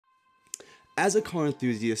As a car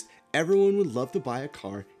enthusiast, everyone would love to buy a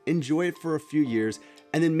car, enjoy it for a few years,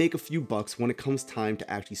 and then make a few bucks when it comes time to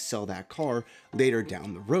actually sell that car later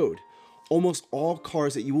down the road. Almost all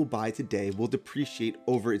cars that you will buy today will depreciate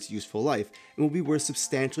over its useful life and will be worth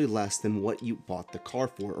substantially less than what you bought the car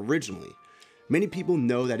for originally. Many people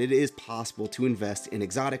know that it is possible to invest in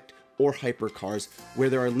exotic or hypercars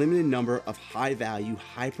where there are a limited number of high-value,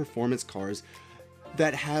 high-performance cars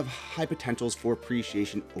that have high potentials for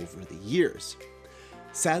appreciation over the years.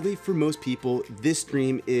 Sadly, for most people, this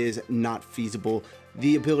dream is not feasible.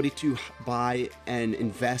 The ability to buy and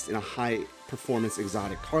invest in a high-performance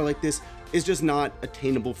exotic car like this is just not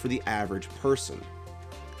attainable for the average person.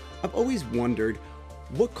 I've always wondered,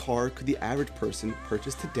 what car could the average person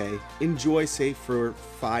purchase today, enjoy say for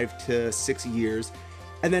 5 to 6 years,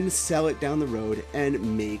 and then sell it down the road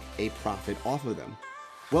and make a profit off of them?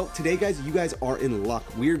 Well, today guys, you guys are in luck.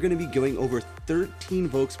 We're going to be going over 13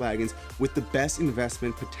 Volkswagens with the best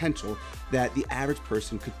investment potential that the average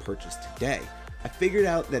person could purchase today. I figured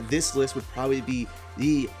out that this list would probably be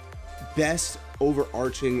the best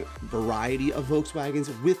overarching variety of Volkswagens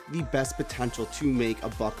with the best potential to make a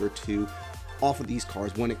buck or two off of these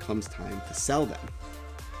cars when it comes time to sell them.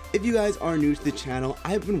 If you guys are new to the channel,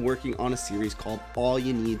 I've been working on a series called All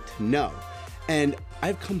You Need to Know, and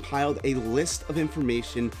I've compiled a list of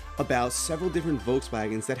information about several different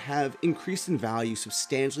Volkswagens that have increased in value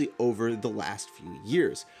substantially over the last few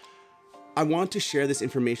years. I want to share this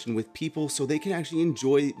information with people so they can actually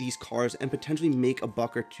enjoy these cars and potentially make a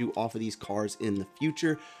buck or two off of these cars in the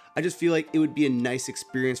future. I just feel like it would be a nice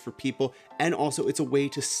experience for people, and also it's a way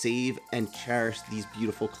to save and cherish these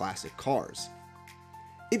beautiful classic cars.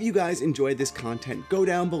 If you guys enjoyed this content, go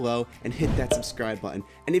down below and hit that subscribe button.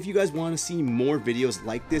 And if you guys want to see more videos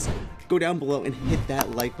like this, go down below and hit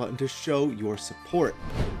that like button to show your support.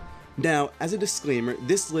 Now, as a disclaimer,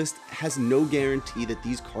 this list has no guarantee that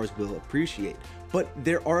these cars will appreciate, but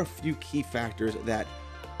there are a few key factors that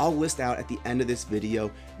I'll list out at the end of this video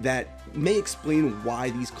that may explain why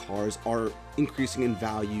these cars are increasing in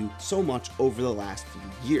value so much over the last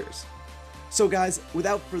few years. So guys,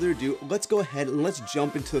 without further ado, let's go ahead and let's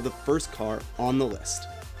jump into the first car on the list.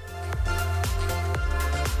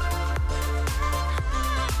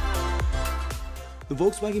 The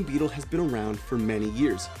Volkswagen Beetle has been around for many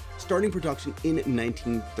years, starting production in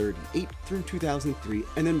 1938 through 2003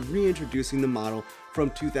 and then reintroducing the model from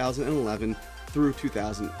 2011 through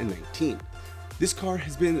 2019. This car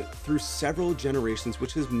has been through several generations,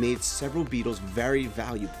 which has made several Beetles very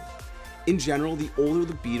valuable. In general, the older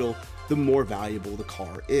the Beetle, the more valuable the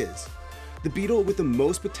car is. The Beetle with the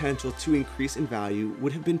most potential to increase in value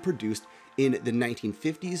would have been produced in the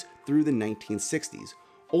 1950s through the 1960s.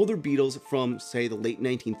 Older Beetles from, say, the late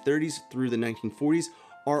 1930s through the 1940s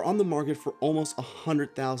are on the market for almost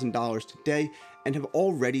 $100,000 today and have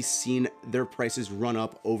already seen their prices run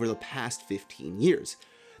up over the past 15 years.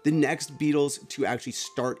 The next Beetles to actually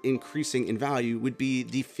start increasing in value would be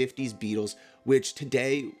the 50s Beetles, which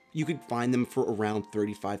today you could find them for around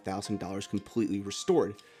 $35,000 completely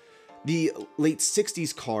restored. The late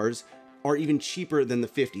 60s cars are even cheaper than the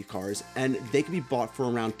 50 cars, and they can be bought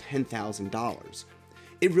for around $10,000.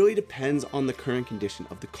 It really depends on the current condition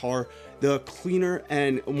of the car. The cleaner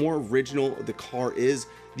and more original the car is,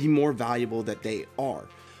 the more valuable that they are.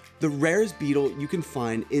 The rarest Beetle you can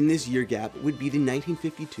find in this year gap would be the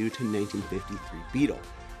 1952 to 1953 Beetle.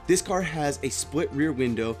 This car has a split rear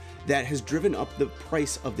window that has driven up the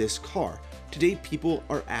price of this car. Today, people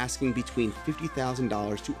are asking between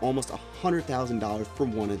 $50,000 to almost $100,000 for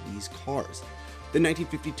one of these cars. The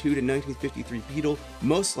 1952 to 1953 Beetle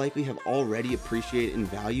most likely have already appreciated in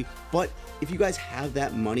value, but if you guys have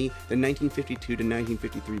that money, the 1952 to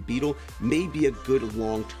 1953 Beetle may be a good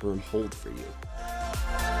long-term hold for you.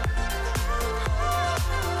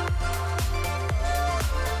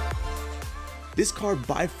 This car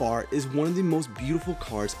by far is one of the most beautiful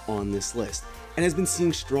cars on this list and has been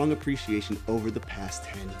seeing strong appreciation over the past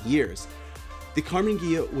 10 years. The Karmann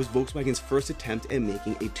Ghia was Volkswagen's first attempt at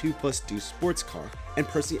making a 2+2 sports car, and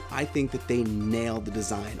personally I think that they nailed the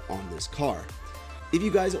design on this car. If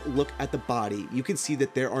you guys look at the body, you can see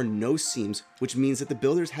that there are no seams, which means that the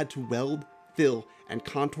builders had to weld, fill, and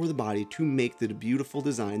contour the body to make the beautiful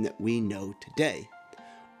design that we know today.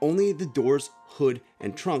 Only the doors, hood,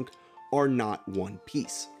 and trunk are not one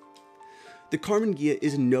piece. The Karmann Ghia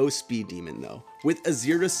is no speed demon though. With a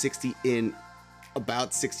 0 to 60 in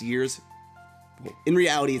about 6 years, well, in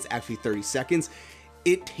reality it's actually 30 seconds,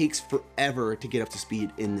 it takes forever to get up to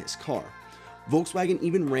speed in this car. Volkswagen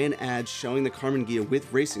even ran ads showing the Karmann Ghia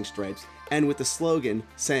with racing stripes and with the slogan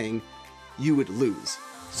saying, "You would lose."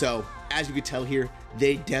 So as you can tell here,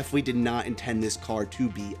 they definitely did not intend this car to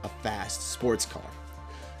be a fast sports car.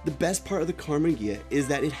 The best part of the Karmann Ghia is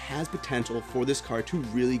that it has potential for this car to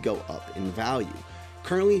really go up in value.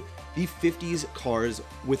 Currently, the 50s cars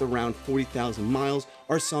with around 40,000 miles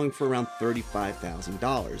are selling for around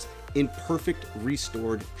 $35,000 in perfect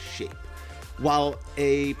restored shape, while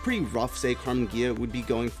a pretty rough, say, Karmann Ghia would be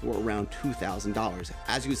going for around $2,000.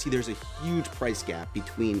 As you can see, there's a huge price gap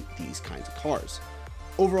between these kinds of cars.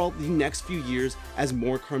 Overall, the next few years, as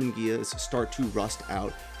more Karmann Ghias start to rust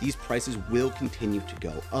out, these prices will continue to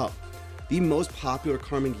go up. The most popular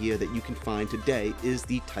Karmann Ghia that you can find today is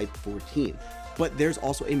the Type 14, but there's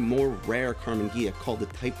also a more rare Karmann Ghia called the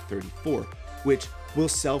Type 34, which will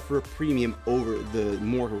sell for a premium over the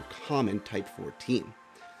more common Type 14.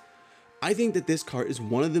 I think that this car is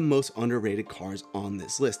one of the most underrated cars on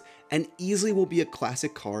this list, and easily will be a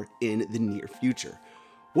classic car in the near future.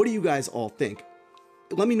 What do you guys all think?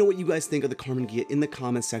 Let me know what you guys think of the Karmann Ghia in the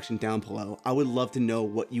comments section down below. I would love to know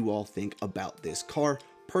what you all think about this car.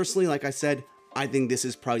 Personally, like I said, I think this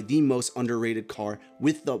is probably the most underrated car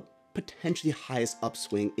with the potentially highest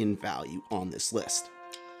upswing in value on this list.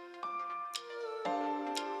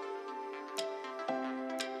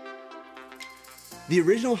 The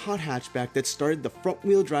original hot hatchback that started the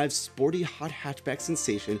front-wheel drive sporty hot hatchback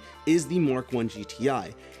sensation is the Mark I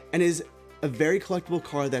GTI, and is a very collectible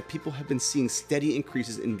car that people have been seeing steady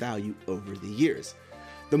increases in value over the years.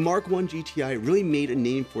 The Mark I GTI really made a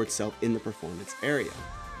name for itself in the performance area.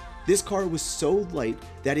 This car was so light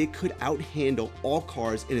that it could outhandle all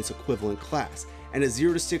cars in its equivalent class, and a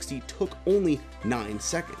 0 to 60 took only 9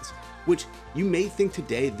 seconds, which you may think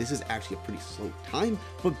today this is actually a pretty slow time,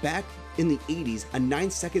 but back in the 80s, a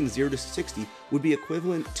 9-second 0 to 60 would be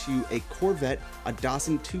equivalent to a Corvette, a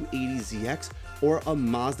Datsun 280ZX, or a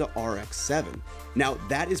Mazda RX-7. Now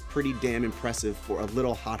that is pretty damn impressive for a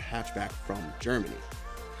little hot hatchback from Germany.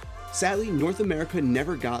 Sadly, North America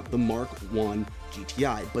never got the Mark I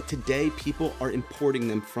GTI, but today people are importing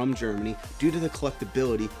them from Germany due to the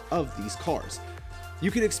collectability of these cars. You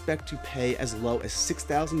can expect to pay as low as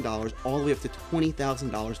 $6,000 all the way up to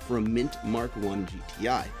 $20,000 for a mint Mark I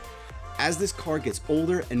GTI. As this car gets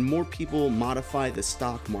older and more people modify the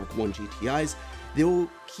stock Mark I GTIs, they will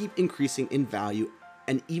keep increasing in value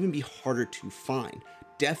and even be harder to find.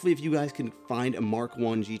 Definitely, if you guys can find a Mark I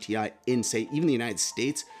GTI in, say, even the United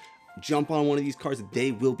States, jump on one of these cars.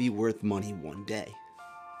 They will be worth money one day.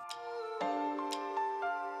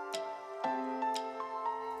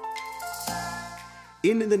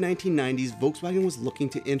 In the 1990s, Volkswagen was looking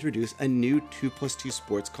to introduce a new 2+2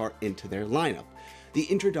 sports car into their lineup. The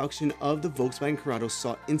introduction of the Volkswagen Corrado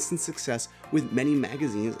saw instant success with many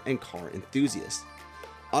magazines and car enthusiasts.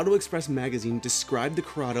 Auto Express magazine described the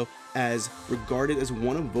Corrado as regarded as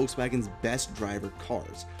one of Volkswagen's best driver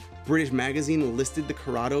cars. British magazine listed the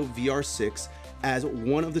Corrado VR6 as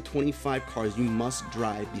one of the 25 cars you must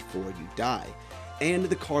drive before you die. And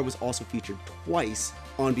the car was also featured twice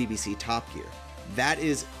on BBC Top Gear. That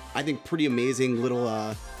is, I think, pretty amazing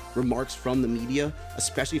little remarks from the media,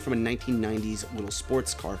 especially from a 1990s little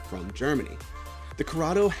sports car from Germany. The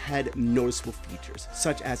Corrado had noticeable features,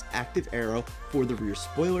 such as active aero for the rear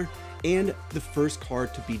spoiler, and the first car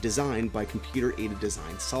to be designed by computer-aided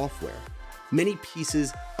design software. Many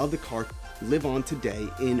pieces of the car live on today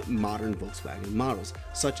in modern Volkswagen models,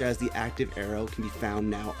 such as the active aero can be found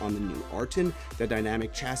now on the new Arteon, the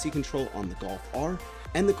dynamic chassis control on the Golf R,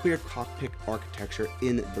 and the clear cockpit architecture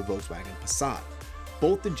in the Volkswagen Passat.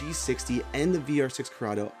 Both the G60 and the VR6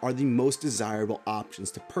 Corrado are the most desirable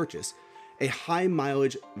options to purchase. A high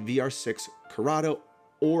mileage VR6 Corrado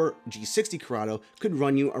or G60 Corrado could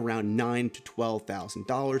run you around $9,000 to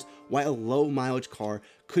 $12,000, while a low mileage car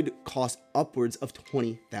could cost upwards of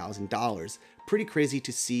 $20,000. Pretty crazy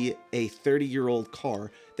to see a 30-year-old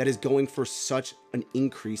car that is going for such an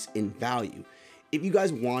increase in value. If you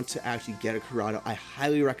guys want to actually get a Corrado, I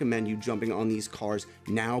highly recommend you jumping on these cars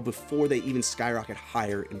now before they even skyrocket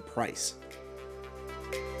higher in price.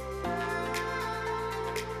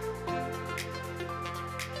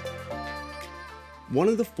 One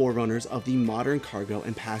of the forerunners of the modern cargo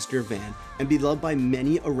and passenger van, and beloved by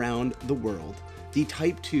many around the world, the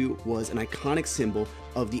Type 2 was an iconic symbol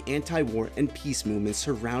of the anti-war and peace movement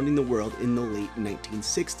surrounding the world in the late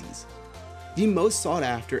 1960s. The most sought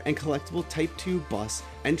after and collectible Type 2 bus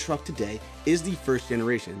and truck today is the first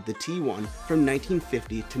generation, the T1 from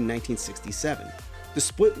 1950 to 1967. The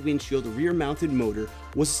split windshield rear mounted motor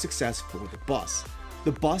was a success for the bus.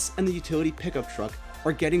 The bus and the utility pickup truck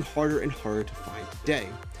are getting harder and harder to find today.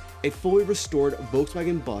 A fully restored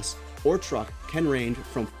Volkswagen bus or truck can range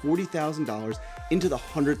from $40,000 into the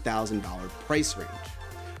 $100,000 price range.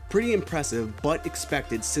 Pretty impressive, but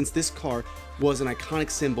expected since this car was an iconic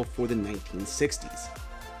symbol for the 1960s.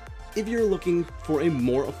 If you're looking for a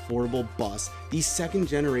more affordable bus, the second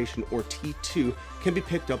generation or T2 can be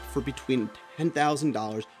picked up for between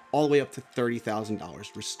 $10,000 all the way up to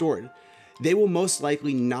 $30,000 restored. They will most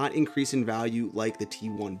likely not increase in value like the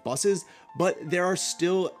T1 buses, but there are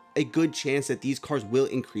still a good chance that these cars will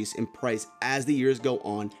increase in price as the years go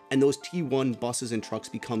on and those T1 buses and trucks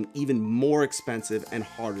become even more expensive and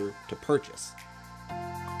harder to purchase.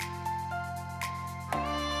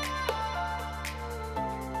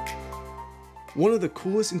 One of the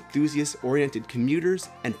coolest enthusiast-oriented commuters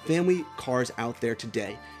and family cars out there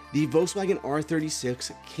today, the Volkswagen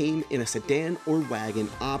R36 came in a sedan or wagon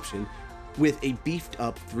option with a beefed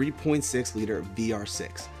up 3.6 liter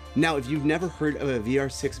VR6. Now, if you've never heard of a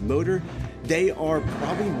VR6 motor, they are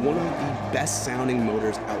probably one of the best sounding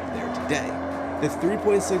motors out there today. The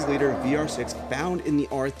 3.6 liter VR6 found in the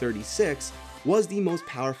R36 was the most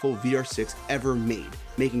powerful VR6 ever made,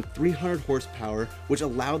 making 300 horsepower, which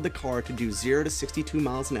allowed the car to do 0 to 62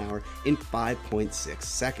 miles an hour in 5.6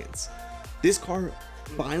 seconds. This car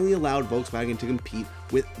finally allowed Volkswagen to compete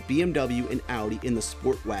with BMW and Audi in the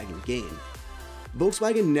sport wagon game.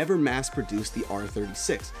 Volkswagen never mass-produced the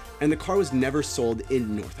R36, and the car was never sold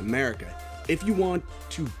in North America. If you want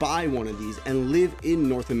to buy one of these and live in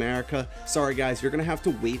North America, sorry guys, you're gonna have to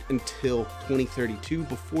wait until 2032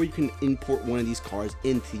 before you can import one of these cars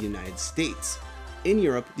into the United States. In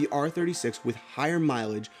Europe, the R36 with higher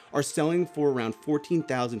mileage are selling for around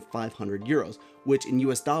 14,500 euros, which in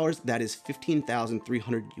US dollars, that is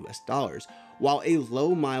 15,300 US dollars, while a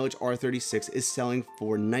low mileage R36 is selling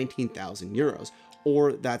for 19,000 euros,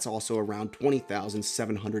 or that's also around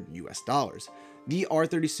 20,700 US dollars. The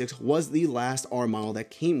R36 was the last R model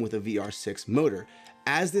that came with a VR6 motor.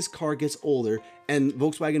 As this car gets older and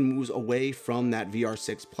Volkswagen moves away from that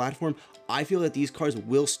VR6 platform, I feel that these cars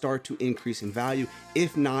will start to increase in value.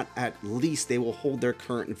 If not, at least they will hold their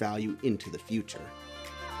current value into the future.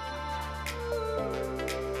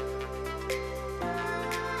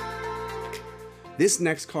 This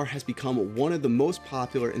next car has become one of the most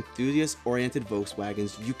popular enthusiast-oriented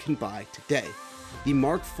Volkswagens you can buy today. The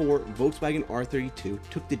Mark IV Volkswagen R32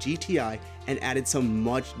 took the GTI and added some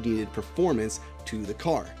much needed performance to the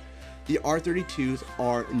car. The R32s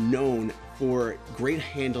are known for great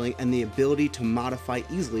handling and the ability to modify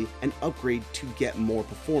easily and upgrade to get more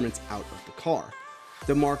performance out of the car.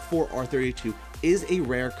 The Mark IV R32 is a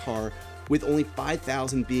rare car with only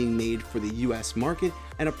 5,000 being made for the US market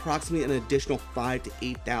and approximately an additional 5,000 to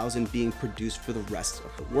 8,000 being produced for the rest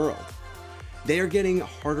of the world. They are getting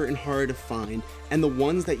harder and harder to find, and the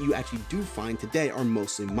ones that you actually do find today are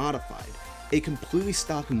mostly modified. A completely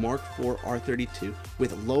stock Mark IV R32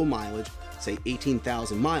 with low mileage, say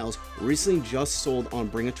 18,000 miles, recently just sold on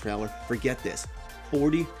Bring a Trailer for, get this,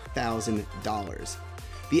 $40,000.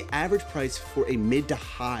 The average price for a mid to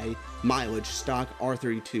high mileage stock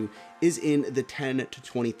R32 is in the $10,000 to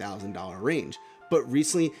 $20,000 range, but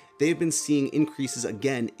recently they've been seeing increases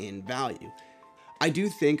again in value. I do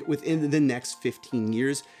think within the next 15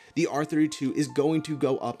 years, the R32 is going to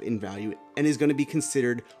go up in value and is going to be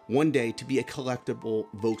considered one day to be a collectible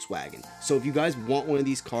Volkswagen. So if you guys want one of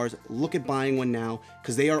these cars, look at buying one now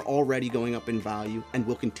because they are already going up in value and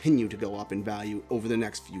will continue to go up in value over the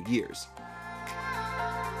next few years.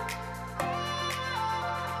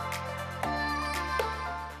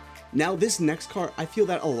 Now this next car, I feel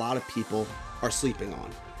that a lot of people are sleeping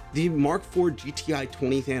on. The Mark IV GTI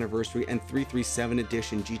 20th Anniversary and 337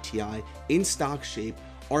 Edition GTI in stock shape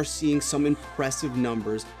are seeing some impressive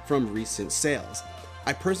numbers from recent sales.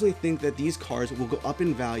 I personally think that these cars will go up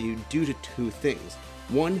in value due to two things.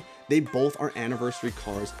 One, they both are anniversary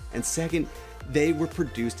cars, and second, they were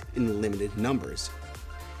produced in limited numbers.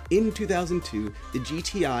 In 2002, the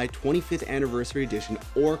GTI 25th Anniversary Edition,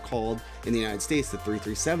 or called in the United States the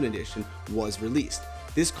 337 Edition, was released.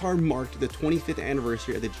 This car marked the 25th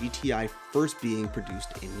anniversary of the GTI first being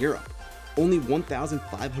produced in Europe. Only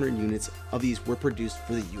 1,500 units of these were produced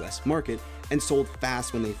for the US market and sold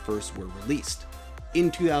fast when they first were released.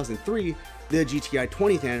 In 2003, the GTI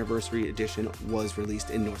 20th Anniversary Edition was released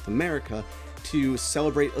in North America to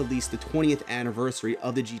celebrate at least the 20th anniversary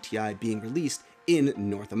of the GTI being released in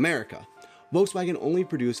North America. Volkswagen only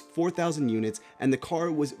produced 4,000 units, and the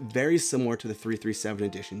car was very similar to the 337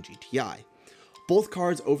 Edition GTI. Both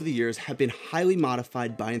cars over the years have been highly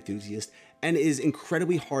modified by enthusiasts, and it is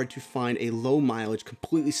incredibly hard to find a low mileage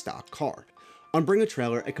completely stock car. On Bring a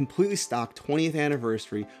Trailer, a completely stock 20th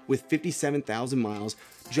anniversary with 57,000 miles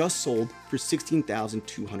just sold for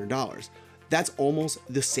 $16,200. That's almost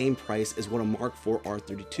the same price as what a Mark IV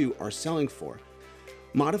R32 are selling for.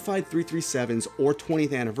 Modified 337s or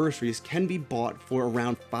 20th anniversaries can be bought for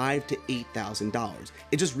around $5,000 to $8,000.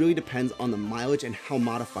 It just really depends on the mileage and how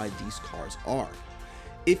modified these cars are.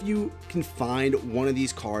 If you can find one of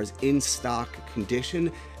these cars in stock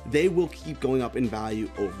condition, they will keep going up in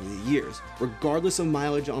value over the years. Regardless of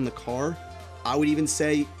mileage on the car, I would even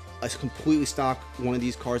say a completely stock one of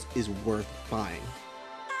these cars is worth buying.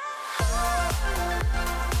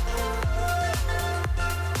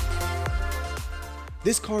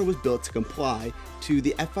 This car was built to comply to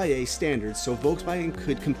the FIA standards so Volkswagen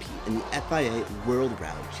could compete in the FIA World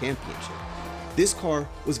Rally Championship. This car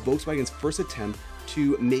was Volkswagen's first attempt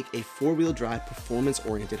to make a four-wheel drive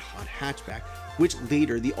performance-oriented hot hatchback, which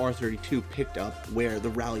later the R32 picked up where the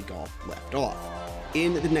Rally Golf left off.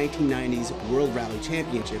 In the 1990s World Rally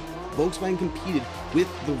Championship, Volkswagen competed with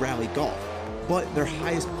the Rally Golf, but their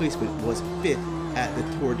highest placement was 5th at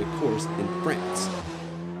the Tour de Corse in France.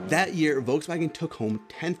 That year, Volkswagen took home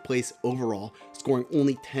 10th place overall, scoring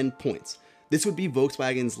only 10 points. This would be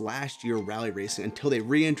Volkswagen's last year rally racing until they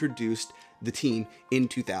reintroduced the team in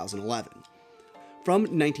 2011. From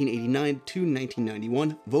 1989 to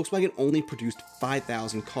 1991, Volkswagen only produced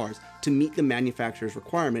 5,000 cars to meet the manufacturer's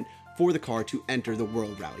requirement for the car to enter the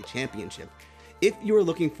World Rally Championship. If you are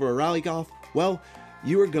looking for a Rally Golf, well,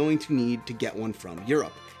 you are going to need to get one from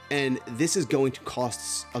Europe, and this is going to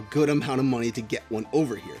cost a good amount of money to get one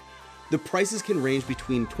over here. The prices can range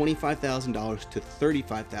between $25,000 to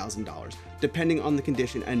 $35,000, depending on the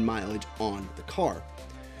condition and mileage on the car.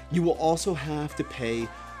 You will also have to pay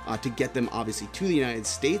to get them obviously to the United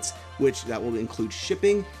States, which that will include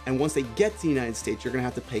shipping, and once they get to the United States, you're going to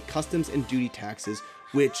have to pay customs and duty taxes,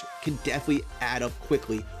 which can definitely add up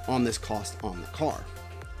quickly on this cost on the car.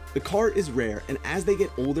 The car is rare, and as they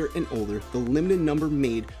get older and older, the limited number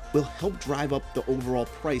made will help drive up the overall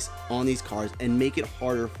price on these cars and make it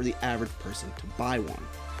harder for the average person to buy one.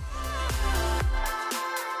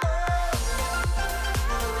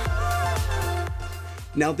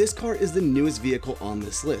 Now, this car is the newest vehicle on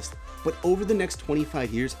this list, but over the next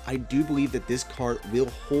 25 years, I do believe that this car will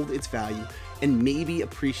hold its value and maybe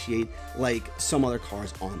appreciate like some other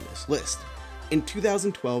cars on this list. In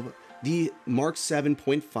 2012, the Mark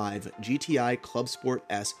 7.5 GTI Club Sport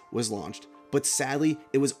S was launched, but sadly,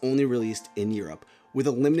 it was only released in Europe with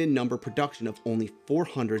a limited number production of only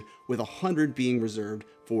 400, with 100 being reserved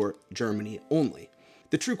for Germany only.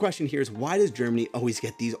 The true question here is, why does Germany always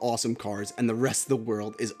get these awesome cars and the rest of the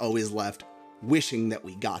world is always left wishing that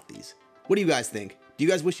we got these? What do you guys think? Do you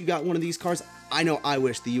guys wish you got one of these cars? I know I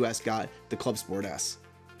wish the US got the Club Sport S.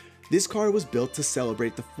 This car was built to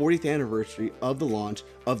celebrate the 40th anniversary of the launch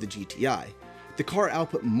of the GTI. The car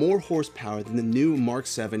output more horsepower than the new Mark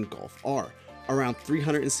 7 Golf R, around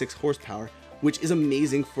 306 horsepower, which is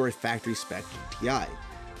amazing for a factory spec GTI.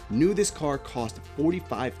 New, this car cost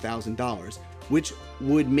 $45,000, which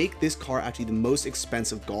would make this car actually the most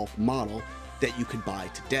expensive Golf model that you could buy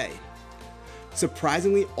today.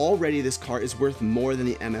 Surprisingly, already this car is worth more than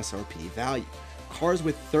the MSRP value. Cars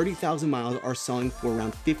with 30,000 miles are selling for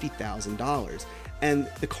around $50,000, and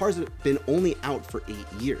the cars have been only out for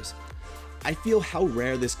 8 years. I feel how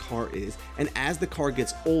rare this car is, and as the car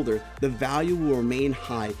gets older, the value will remain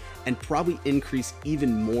high and probably increase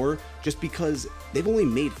even more just because they've only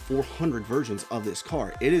made 400 versions of this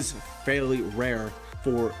car. It is fairly rare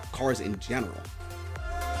for cars in general.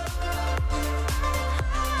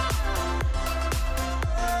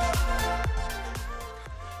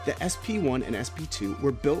 The SP1 and SP2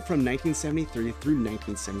 were built from 1973 through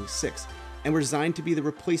 1976 and were designed to be the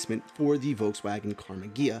replacement for the Volkswagen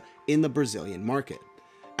Carmagia in the Brazilian market.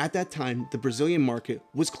 At that time, the Brazilian market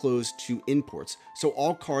was closed to imports, so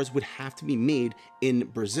all cars would have to be made in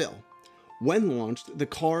Brazil. When launched, the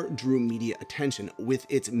car drew media attention with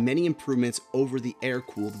its many improvements over the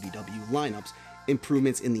air-cooled VW lineups,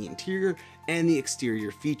 improvements in the interior and the exterior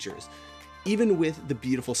features. Even with the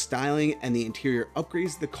beautiful styling and the interior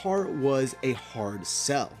upgrades, the car was a hard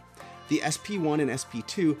sell. The SP1 and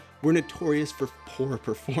SP2 were notorious for poor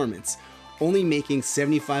performance, only making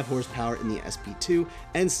 75 horsepower in the SP2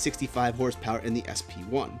 and 65 horsepower in the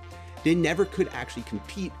SP1. They never could actually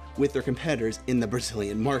compete with their competitors in the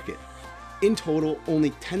Brazilian market. In total, only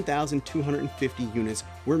 10,250 units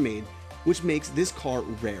were made, which makes this car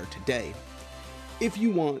rare today. If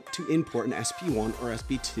you want to import an SP1 or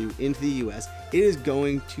SP2 into the US, it is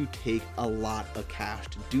going to take a lot of cash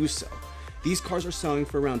to do so. These cars are selling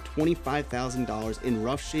for around $25,000 in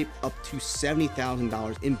rough shape up to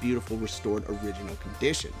 $70,000 in beautiful restored original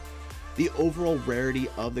condition. The overall rarity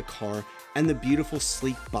of the car and the beautiful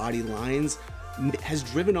sleek body lines has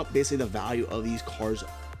driven up basically the value of these cars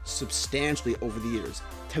substantially over the years.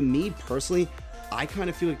 To me personally, I kind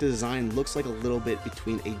of feel like the design looks like a little bit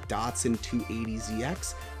between a Datsun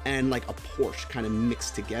 280ZX and like a Porsche kind of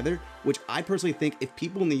mixed together, which I personally think if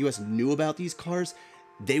people in the US knew about these cars,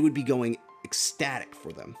 they would be going ecstatic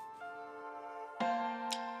for them.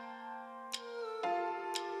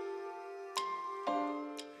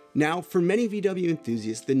 Now, for many VW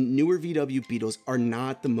enthusiasts, the newer VW Beetles are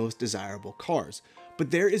not the most desirable cars,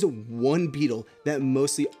 but there is one Beetle that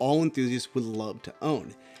mostly all enthusiasts would love to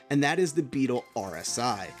own, and that is the Beetle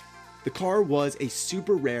RSI. The car was a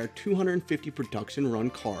super rare 250 production run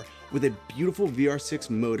car with a beautiful VR6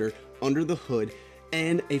 motor under the hood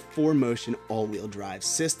and a 4Motion all-wheel drive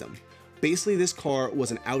system. Basically, this car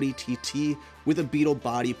was an Audi TT with a Beetle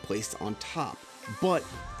body placed on top, but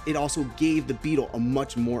it also gave the Beetle a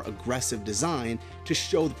much more aggressive design to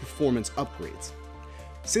show the performance upgrades.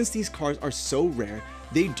 Since these cars are so rare,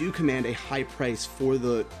 they do command a high price for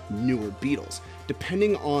the newer Beetles.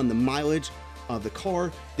 Depending on the mileage of the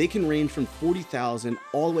car, they can range from $40,000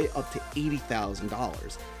 all the way up to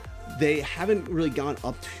 $80,000. They haven't really gone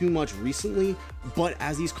up too much recently, but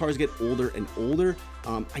as these cars get older and older,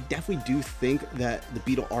 I definitely do think that the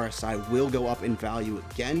Beetle RSI will go up in value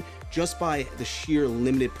again, just by the sheer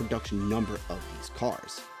limited production number of these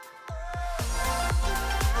cars.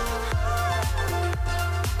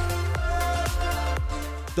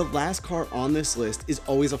 The last car on this list is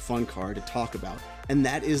always a fun car to talk about, and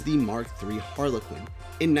that is the Mark III Harlequin.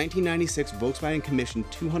 In 1996, Volkswagen commissioned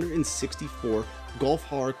 264 Golf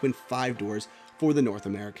Harlequin 5-doors for the North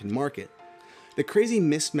American market. The crazy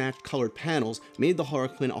mismatched colored panels made the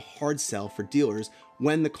Harlequin a hard sell for dealers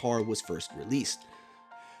when the car was first released.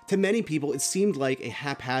 To many people, it seemed like a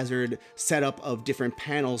haphazard setup of different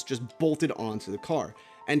panels just bolted onto the car,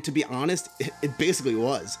 and to be honest, it basically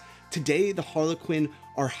was. Today, the Harlequin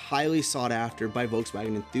are highly sought after by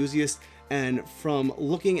Volkswagen enthusiasts, and from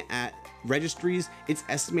looking at registries, it's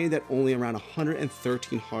estimated that only around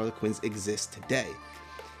 113 Harlequins exist today.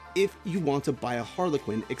 If you want to buy a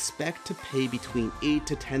Harlequin, expect to pay between $8,000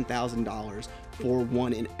 to $10,000 for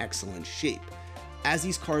one in excellent shape. As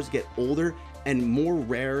these cars get older and more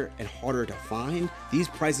rare and harder to find, these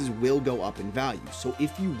prices will go up in value. So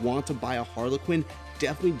if you want to buy a Harlequin,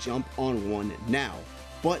 definitely jump on one now.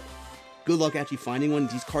 But good luck actually finding one.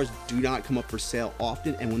 These cars do not come up for sale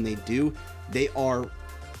often, and when they do, they are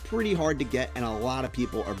pretty hard to get and a lot of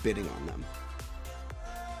people are bidding on them.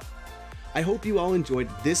 I hope you all enjoyed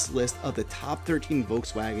this list of the top 13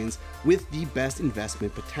 Volkswagens with the best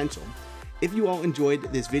investment potential. If you all enjoyed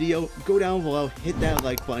this video, go down below, hit that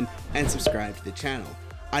like button, and subscribe to the channel.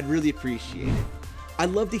 I'd really appreciate it.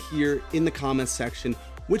 I'd love to hear in the comments section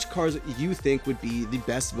which cars you think would be the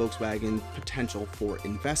best Volkswagen potential for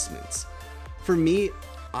investments. For me,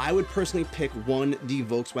 I would personally pick one, the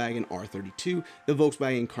Volkswagen R32, the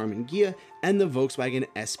Volkswagen Karmann Ghia, and the Volkswagen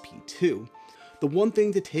SP2. The one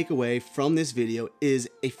thing to take away from this video is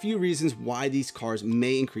a few reasons why these cars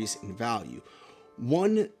may increase in value.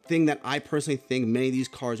 One thing that I personally think many of these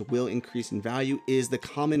cars will increase in value is the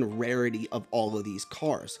common rarity of all of these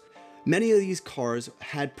cars. Many of these cars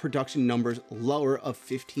had production numbers lower of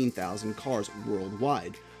 15,000 cars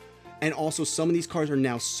worldwide. And also some of these cars are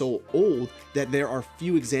now so old that there are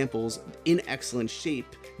few examples in excellent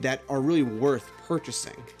shape that are really worth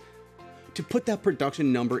purchasing. To put that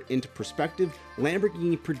production number into perspective,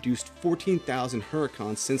 Lamborghini produced 14,000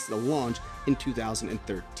 Huracans since the launch in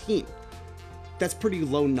 2013. That's pretty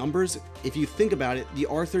low numbers. If you think about it, the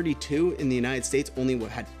R32 in the United States only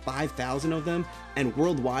had 5,000 of them, and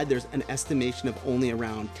worldwide there's an estimation of only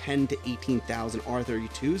around 10 to 18,000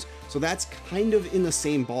 R32s. So that's kind of in the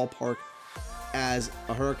same ballpark as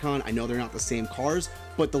a Huracan. I know they're not the same cars,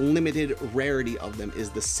 but the limited rarity of them is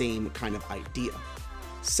the same kind of idea.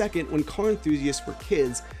 Second, when car enthusiasts were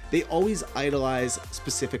kids, they always idolize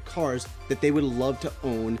specific cars that they would love to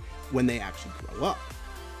own when they actually grow up.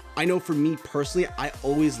 I know for me personally, I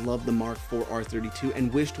always loved the Mark IV R32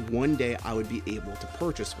 and wished one day I would be able to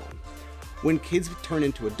purchase one. When kids turn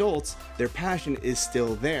into adults, their passion is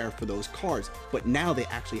still there for those cars, but now they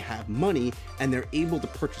actually have money and they're able to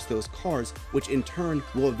purchase those cars, which in turn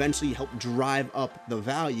will eventually help drive up the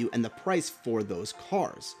value and the price for those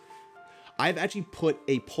cars. I've actually put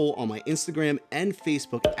a poll on my Instagram and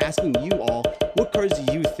Facebook asking you all what cars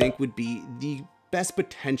do you think would be the best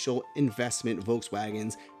potential investment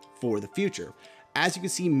Volkswagens for the future. As you can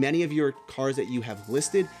see, many of your cars that you have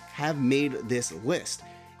listed have made this list.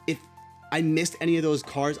 If I missed any of those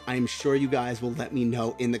cars, I'm sure you guys will let me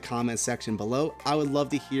know in the comments section below. I would love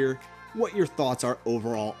to hear what your thoughts are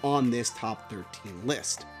overall on this top 13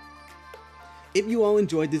 list. If you all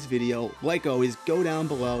enjoyed this video, like always, go down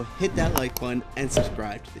below, hit that like button, and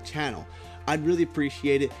subscribe to the channel. I'd really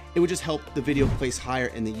appreciate it. It would just help the video place higher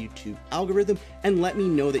in the YouTube algorithm and let me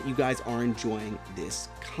know that you guys are enjoying this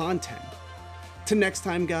content. Till next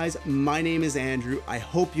time, guys, my name is Andrew. I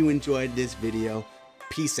hope you enjoyed this video.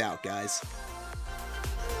 Peace out, guys.